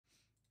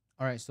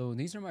All right, so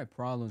these are my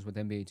problems with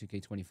NBA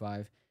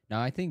 2K25. Now,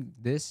 I think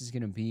this is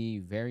going to be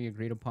very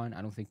agreed upon.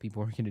 I don't think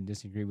people are going to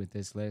disagree with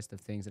this list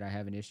of things that I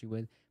have an issue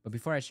with. But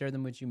before I share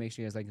them with you, make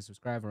sure you guys like and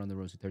subscribe. We're on the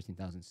road to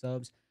 13,000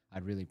 subs.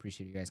 I'd really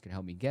appreciate you guys could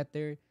help me get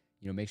there.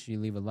 Make sure you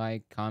leave a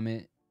like,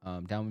 comment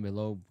down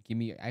below.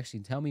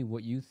 Tell me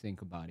what you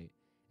think about it,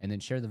 and then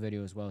share the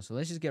video as well. So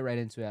let's just get right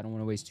into it. I don't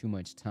want to waste too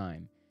much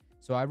time.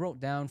 So I wrote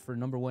down for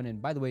number one, and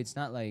by the way, it's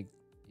not like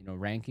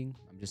ranking.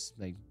 I'm just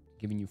like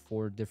giving you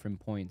 4 different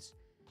points.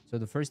 So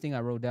the first thing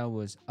I wrote down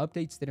was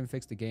updates didn't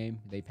fix the game.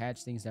 They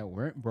patched things that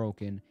weren't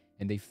broken,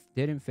 and they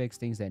didn't fix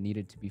things that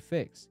needed to be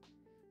fixed.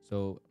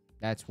 So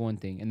that's one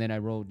thing. And then I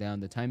wrote down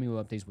the timing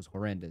of updates was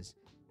horrendous.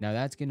 Now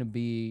that's gonna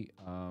be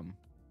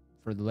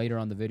for the later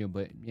on the video,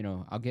 but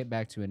I'll get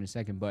back to it in a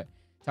second. But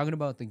talking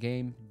about the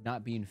game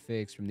not being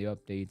fixed from the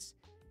updates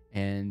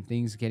and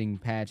things getting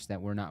patched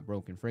that were not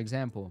broken. For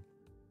example,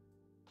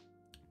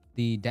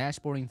 the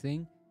dashboarding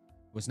thing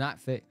was not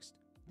fixed.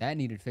 That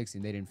needed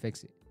fixing. They didn't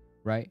fix it,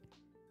 right?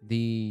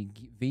 The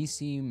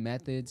VC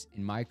methods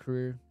in my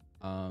career,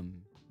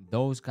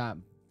 those got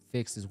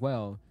fixed as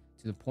well,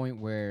 to the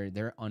point where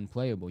they're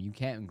unplayable. You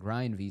can't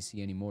grind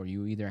VC anymore.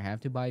 You either have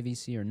to buy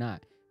VC or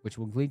not, which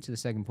will lead to the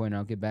second point, and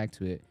I'll get back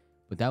to it.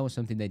 But that was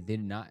something they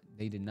did not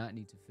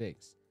need to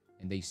fix,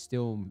 and they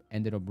still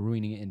ended up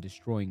ruining it and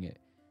destroying it.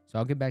 So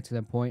I'll get back to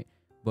that point.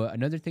 But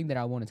another thing that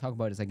I want to talk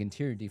about is like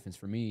interior defense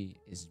for me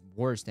is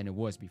worse than it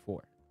was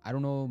before. I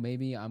don't know,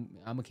 maybe I'm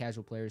a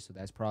casual player, so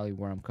that's probably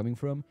where I'm coming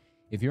from.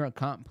 If you're a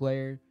comp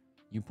player,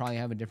 you probably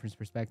have a different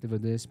perspective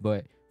of this.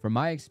 But from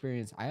my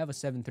experience, I have a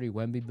 7-3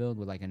 Wemby build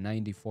with like a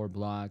 94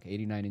 block,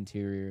 89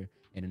 interior,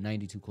 and a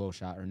 92 close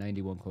shot or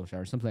 91 close shot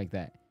or something like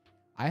that.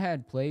 I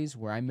had plays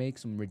where I make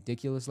some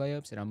ridiculous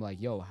layups, and I'm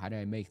like, yo, how did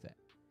I make that?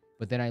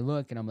 But then I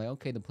look, and I'm like,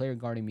 okay, the player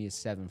guarding me is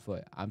 7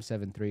 foot. I'm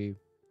 7'3",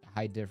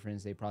 height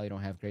difference. They probably don't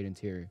have great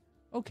interior.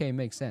 Okay,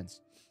 makes sense.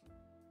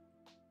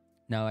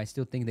 Now, I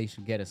still think they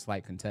should get a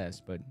slight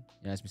contest, but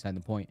that's beside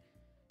the point.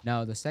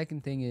 Now, the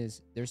second thing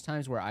is there's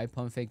times where I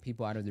pump fake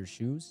people out of their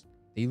shoes.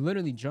 They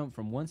literally jump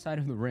from one side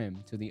of the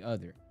rim to the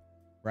other,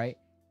 right?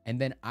 And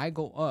then I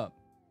go up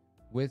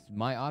with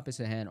my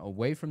opposite hand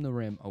away from the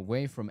rim,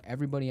 away from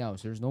everybody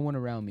else. There's no one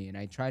around me, and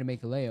I try to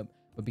make a layup,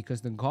 but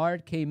because the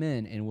guard came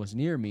in and was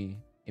near me,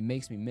 it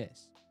makes me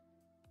miss.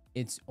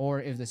 Or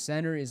if the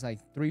center is like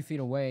 3 feet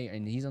away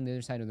and he's on the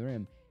other side of the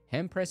rim,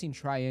 him pressing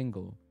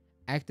triangle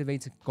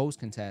activates a ghost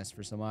contest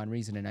for some odd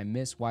reason, and I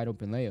miss wide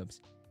open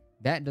layups.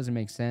 That doesn't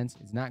make sense.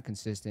 It's not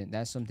consistent.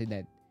 That's something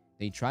that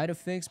they try to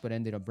fix but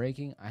ended up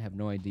breaking. I have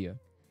no idea.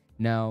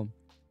 Now,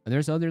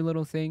 there's other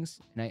little things,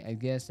 and I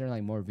guess they're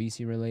like more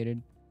VC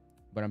related,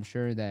 but I'm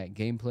sure that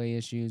gameplay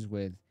issues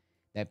with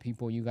that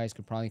people, you guys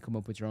could probably come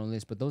up with your own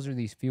list. But those are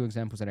these few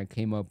examples that I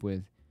came up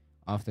with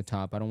off the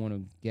top. I don't want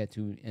to get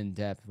too in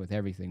depth with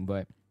everything,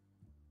 but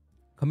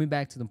coming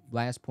back to the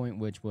last point,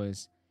 which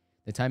was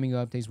the timing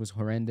of updates was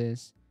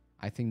horrendous.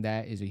 I think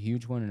that is a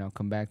huge one, and I'll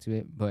come back to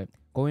it. But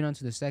going on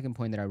to the second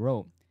point that I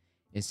wrote,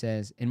 it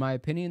says, in my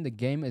opinion, the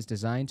game is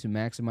designed to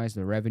maximize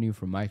the revenue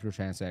from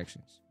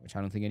microtransactions, which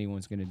I don't think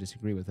anyone's going to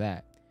disagree with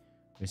that.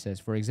 It says,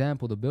 for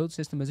example, the build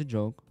system is a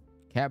joke.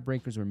 Cap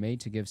breakers were made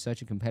to give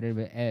such a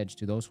competitive edge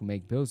to those who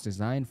make builds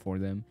designed for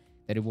them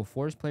that it will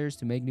force players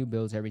to make new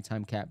builds every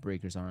time cap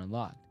breakers are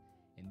unlocked.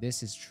 And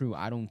this is true.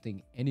 I don't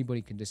think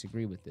anybody can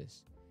disagree with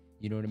this.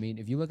 You know what I mean?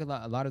 If you look at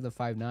a lot of the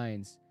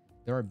 5.9s,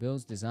 there are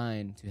builds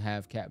designed to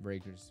have cap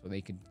breakers so they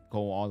could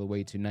go all the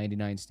way to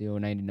 99 steal,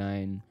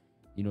 99,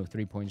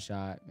 3-point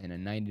shot, and a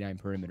 99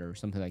 perimeter or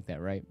something like that,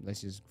 right?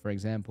 Let's just, for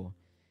example.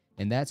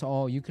 And that's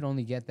all. You can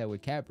only get that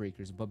with cap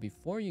breakers. But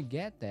before you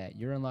get that,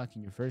 you're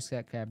unlocking your first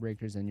set cap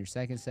breakers and your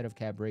second set of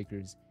cap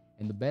breakers.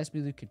 And the best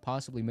build you could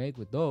possibly make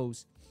with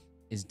those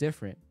is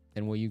different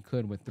than what you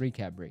could with 3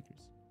 cap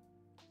breakers.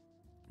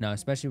 Now,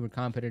 especially with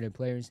competitive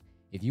players,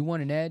 if you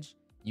want an edge,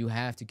 you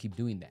have to keep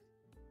doing that,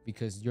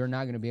 because you're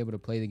not going to be able to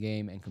play the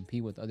game and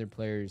compete with other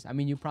players. I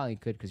mean, you probably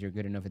could because you're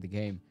good enough at the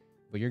game,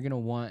 but you're going to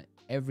want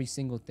every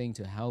single thing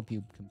to help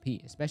you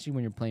compete, especially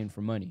when you're playing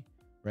for money,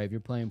 right? If you're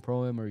playing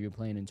Pro-Am or you're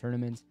playing in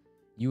tournaments,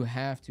 you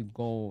have to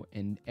go,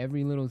 and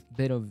every little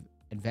bit of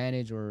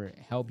advantage or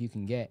help you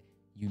can get,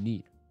 you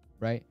need,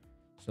 right?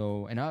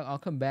 So, and I'll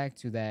come back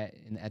to that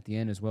at the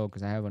end as well,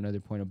 because I have another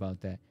point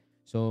about that.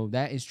 So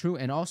that is true.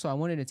 And also, I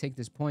wanted to take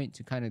this point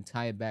to kind of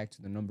tie it back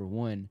to the number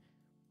one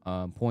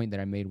point that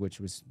I made, which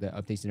was the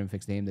updates didn't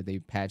fix the game, that they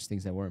patched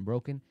things that weren't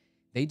broken.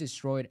 They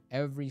destroyed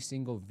every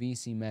single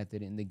VC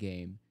method in the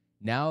game.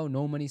 Now,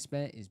 no money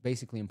spent is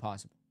basically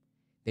impossible.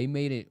 They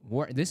made it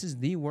this is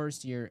the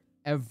worst year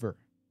ever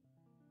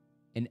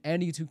in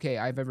any 2K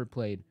I've ever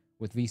played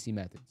with VC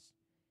methods.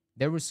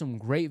 There were some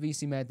great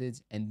VC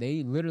methods, and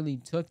they literally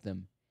took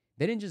them.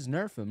 They didn't just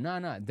nerf them.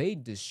 Nah. They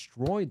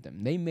destroyed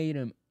them. They made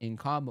them in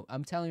combo.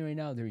 I'm telling you right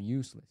now, they're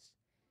useless.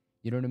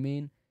 You know what I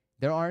mean?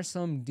 There are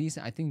some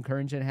decent, I think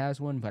Current Gen has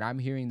one, but I'm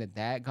hearing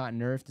that got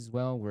nerfed as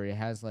well, where it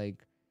has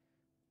like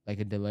a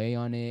delay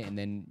on it, and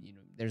then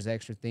there's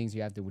extra things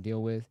you have to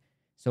deal with.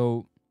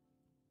 So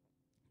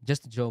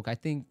just a joke. I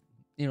think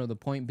the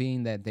point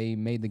being that they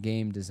made the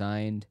game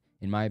designed,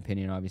 in my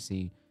opinion,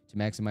 obviously, to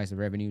maximize the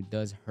revenue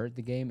does hurt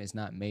the game. It's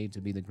not made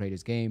to be the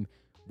greatest game,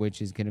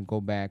 which is going to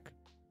go back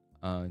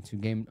to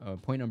game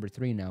point number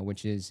 3 now,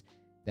 which is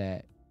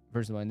that,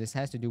 first of all, and this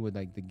has to do with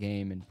like the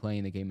game and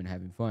playing the game and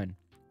having fun.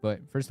 But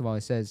first of all,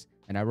 it says,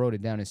 and I wrote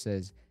it down, it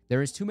says,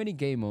 there is too many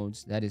game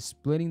modes that is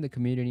splitting the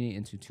community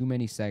into too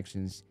many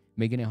sections,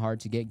 making it hard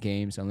to get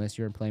games unless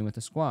you're playing with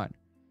a squad.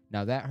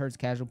 Now that hurts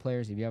casual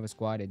players. If you have a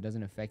squad, it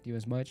doesn't affect you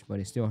as much, but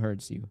it still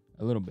hurts you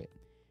a little bit.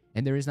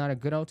 And there is not a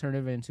good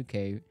alternative in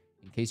 2K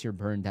in case you're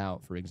burned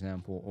out, for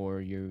example,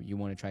 or you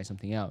want to try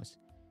something else.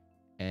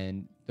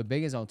 And the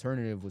biggest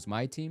alternative was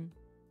my team.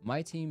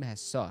 My team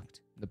has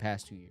sucked the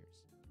past 2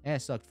 years. It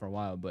has sucked for a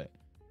while, but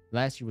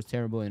last year was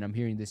terrible, and I'm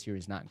hearing this year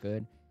is not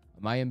good.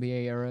 My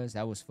NBA eras,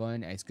 that was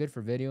fun. It's good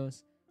for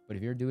videos, but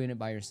if you're doing it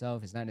by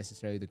yourself, it's not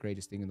necessarily the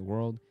greatest thing in the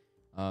world.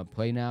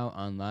 Play Now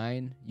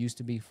online used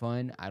to be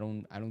fun. I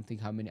don't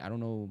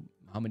know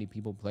how many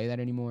people play that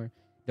anymore.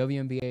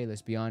 WNBA,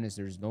 let's be honest,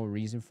 there's no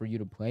reason for you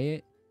to play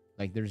it.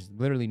 Like, there's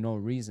literally no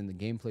reason. The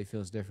gameplay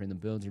feels different, the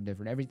builds are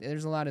different.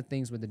 There's a lot of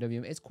things with the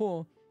WNBA. It's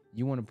cool.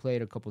 You want to play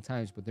it a couple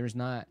times, but you're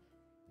not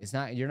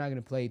going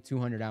to play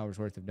 200 hours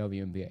worth of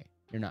WNBA.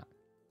 You're not.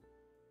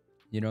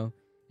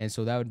 And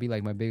so that would be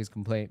like my biggest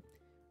complaint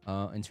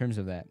in terms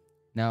of that.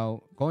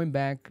 Now, going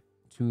back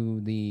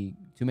to the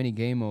too many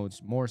game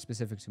modes, more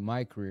specific to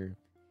my career,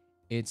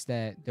 it's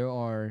that there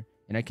are,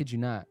 and I kid you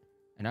not,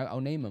 and I'll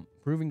name them: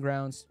 Proving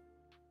Grounds,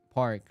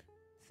 Park,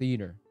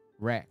 Theater,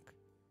 Rec,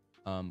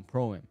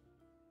 Pro-Am,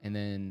 and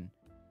then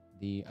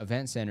the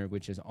Event Center,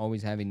 which is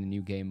always having the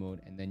new game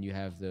mode, and then you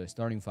have the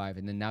Starting 5,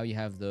 and then now you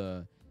have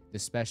the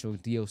special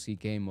DLC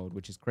game mode,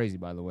 which is crazy,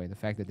 by the way. The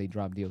fact that they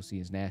dropped DLC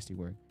is nasty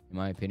work, in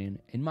my opinion.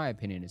 In my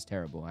opinion, it's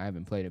terrible. I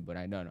haven't played it, but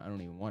I don't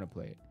even want to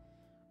play it.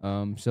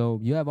 So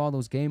you have all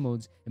those game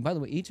modes, and by the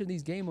way, each of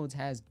these game modes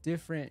has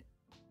different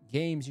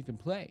games you can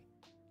play.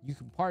 You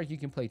can Park, you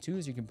can play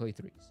 2s, you can play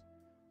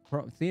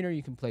 3s. Theater,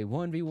 you can play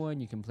 1v1,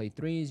 you can play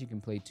 3s, you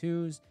can play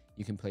 2s,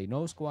 you can play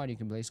no squad, you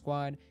can play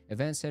squad.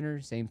 Event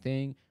Center, same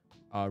thing.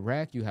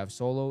 Rec, you have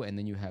solo, and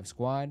then you have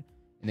squad.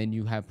 And then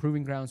you have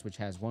Proving Grounds, which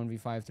has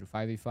 1v5 through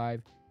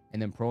 5v5.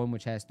 And then Pro-Am,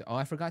 which has...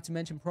 I forgot to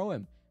mention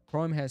Pro-Am.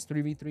 Pro-Am has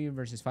 3v3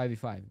 versus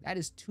 5v5. That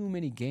is too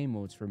many game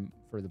modes for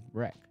the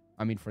rec.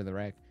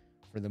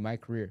 For my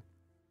career.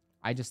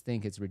 I just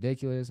think it's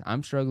ridiculous.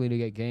 I'm struggling to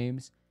get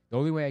games. The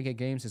only way I get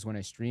games is when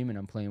I stream and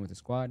I'm playing with a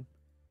squad.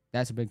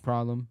 That's a big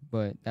problem,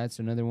 but that's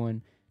another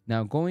one.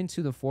 Now, going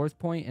to the 4th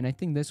point, and I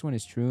think this one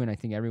is true, and I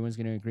think everyone's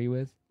going to agree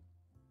with,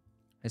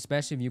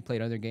 especially if you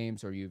played other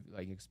games, or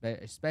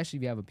especially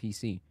if you have a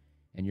PC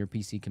and your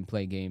PC can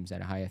play games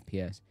at a high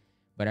FPS.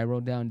 But I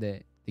wrote down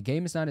that the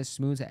game is not as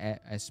smooth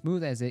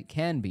as it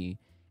can be,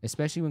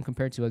 especially when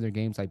compared to other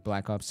games like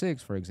Black Ops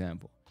 6, for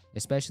example.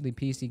 Especially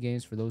PC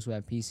games for those who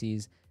have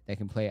PCs that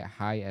can play at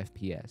high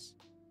FPS,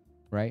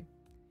 right?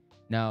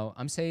 Now,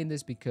 I'm saying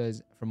this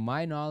because from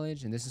my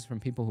knowledge, and this is from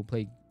people who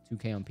play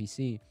 2K on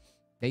PC,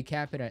 they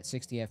cap it at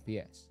 60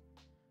 FPS.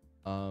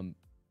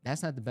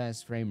 That's not the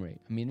best frame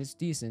rate. I mean, it's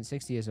decent.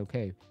 60 is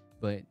okay,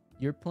 but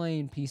you're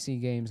playing PC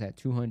games at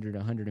 200,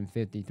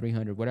 150,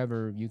 300,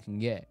 whatever you can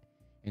get,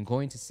 and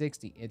going to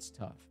 60, it's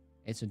tough.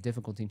 It's a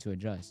difficult thing to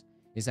adjust.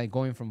 It's like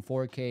going from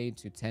 4K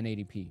to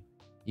 1080p.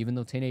 Even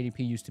though 1080p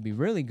used to be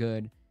really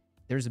good,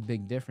 there's a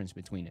big difference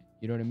between it.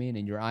 You know what I mean?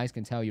 And your eyes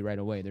can tell you right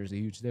away. There's a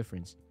huge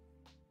difference.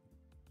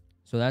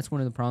 So that's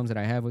one of the problems that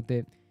I have with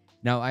it.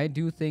 Now, I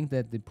do think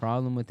that the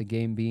problem with the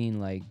game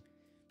being like,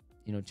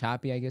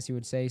 choppy, I guess you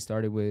would say,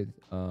 started with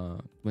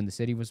when the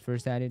city was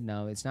first added.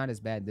 Now, it's not as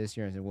bad this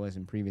year as it was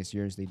in previous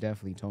years. They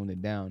definitely toned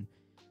it down.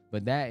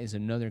 But that is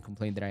another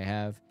complaint that I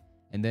have.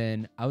 And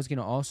then I was going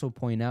to also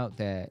point out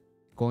that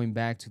going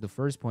back to the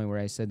first point where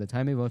I said the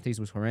timing of updates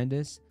was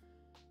horrendous,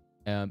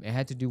 it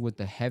had to do with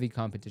the heavy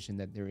competition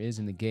that there is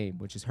in the game,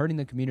 which is hurting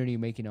the community,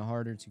 making it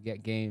harder to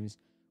get games,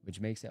 which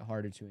makes it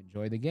harder to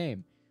enjoy the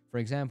game. For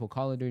example,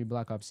 Call of Duty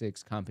Black Ops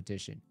 6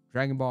 competition,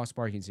 Dragon Ball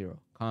Sparking Zero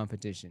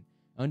competition,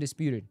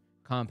 Undisputed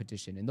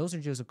competition. And those are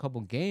just a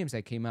couple games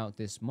that came out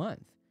this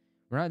month.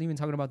 We're not even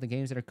talking about the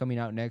games that are coming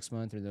out next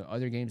month or the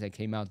other games that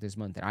came out this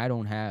month that I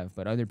don't have,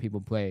 but other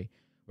people play.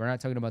 We're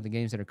not talking about the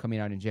games that are coming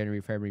out in January,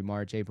 February,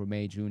 March, April,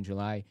 May, June,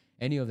 July,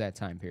 any of that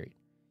time period.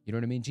 You know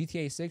what I mean?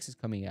 GTA 6 is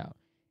coming out.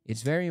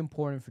 It's very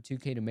important for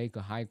 2K to make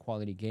a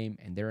high-quality game,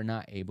 and they're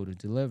not able to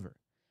deliver.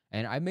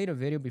 And I made a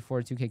video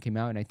before 2K came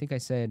out, and I think I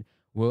said,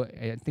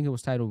 I think it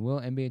was titled,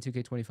 Will NBA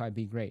 2K25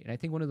 be great? And I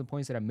think one of the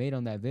points that I made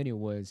on that video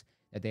was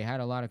that they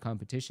had a lot of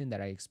competition,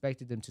 that I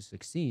expected them to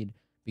succeed,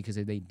 because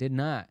if they did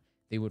not,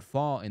 they would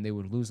fall and they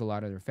would lose a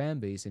lot of their fan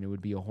base, and it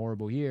would be a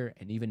horrible year,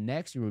 and even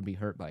next year would be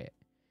hurt by it.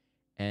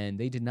 And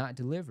they did not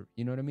deliver.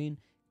 You know what I mean?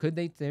 Could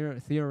they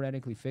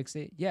theoretically fix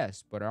it?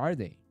 Yes, but are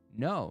they?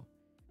 No.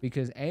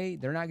 Because A,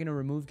 they're not going to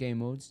remove game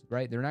modes,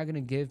 right? They're not going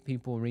to give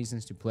people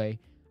reasons to play.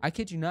 I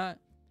kid you not,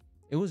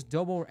 it was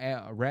double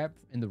rep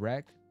in the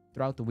rec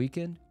throughout the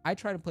weekend. I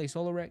tried to play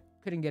solo rec,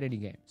 couldn't get any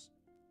games.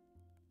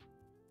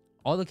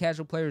 All the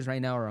casual players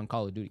right now are on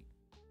Call of Duty.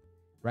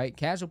 right?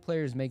 Casual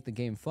players make the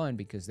game fun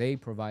because they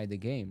provide the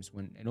games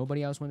when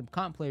nobody else. When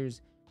comp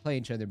players play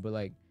each other, but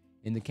like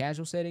in the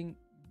casual setting,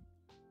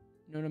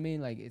 you know what I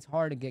mean? Like it's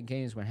hard to get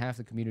games when half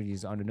the community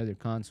is on another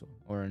console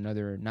or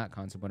another not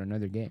console but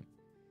another game.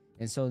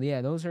 And so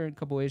yeah, those are a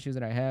couple issues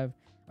that I have.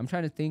 I'm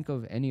trying to think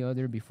of any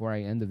other before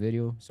I end the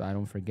video so I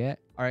don't forget.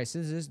 All right,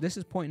 since this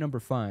is point number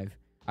 5,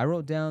 I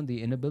wrote down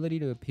the inability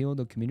to appeal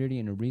the community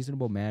in a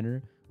reasonable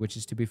manner,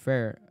 which to be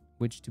fair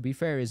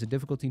is a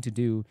difficult thing to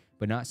do,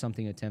 but not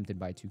something attempted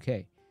by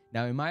 2K.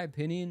 Now, in my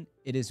opinion,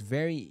 it is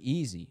very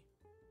easy,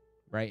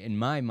 right, in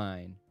my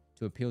mind,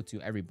 to appeal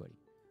to everybody.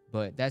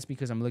 But that's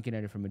because I'm looking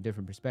at it from a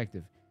different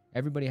perspective.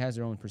 Everybody has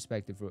their own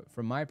perspective.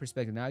 From my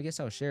perspective, now I guess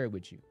I'll share it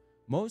with you.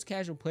 Most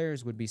casual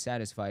players would be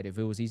satisfied if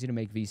it was easy to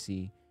make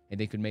VC and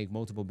they could make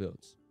multiple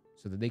builds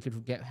so that they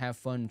could have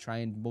fun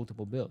trying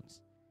multiple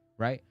builds,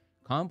 right?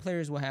 Comp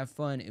players will have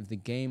fun if the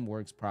game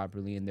works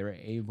properly and they're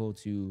able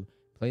to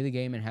play the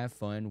game and have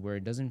fun where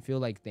it doesn't feel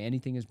like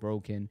anything is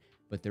broken,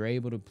 but they're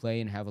able to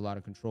play and have a lot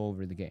of control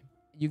over the game.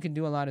 You can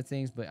do a lot of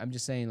things, but I'm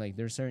just saying, like,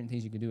 there's certain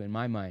things you can do in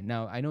my mind.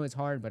 Now, I know it's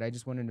hard, but I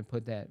just wanted to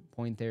put that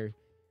point there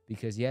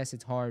because, yes,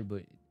 it's hard,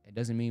 but it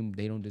doesn't mean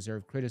they don't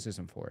deserve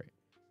criticism for it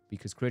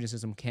because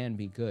criticism can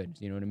be good.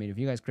 You know what I mean? If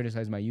you guys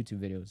criticize my YouTube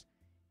videos,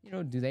 you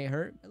know, do they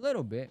hurt? A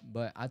little bit,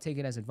 but I'll take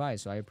it as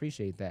advice, so I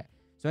appreciate that.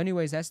 So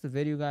anyways, that's the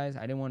video, guys.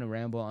 I didn't want to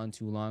ramble on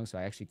too long, so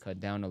I actually cut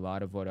down a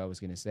lot of what I was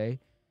going to say.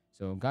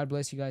 So God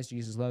bless you guys.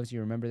 Jesus loves you.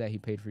 Remember that he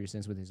paid for your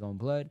sins with his own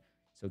blood.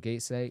 So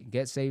get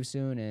saved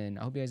soon, and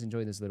I hope you guys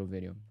enjoyed this little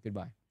video.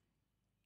 Goodbye.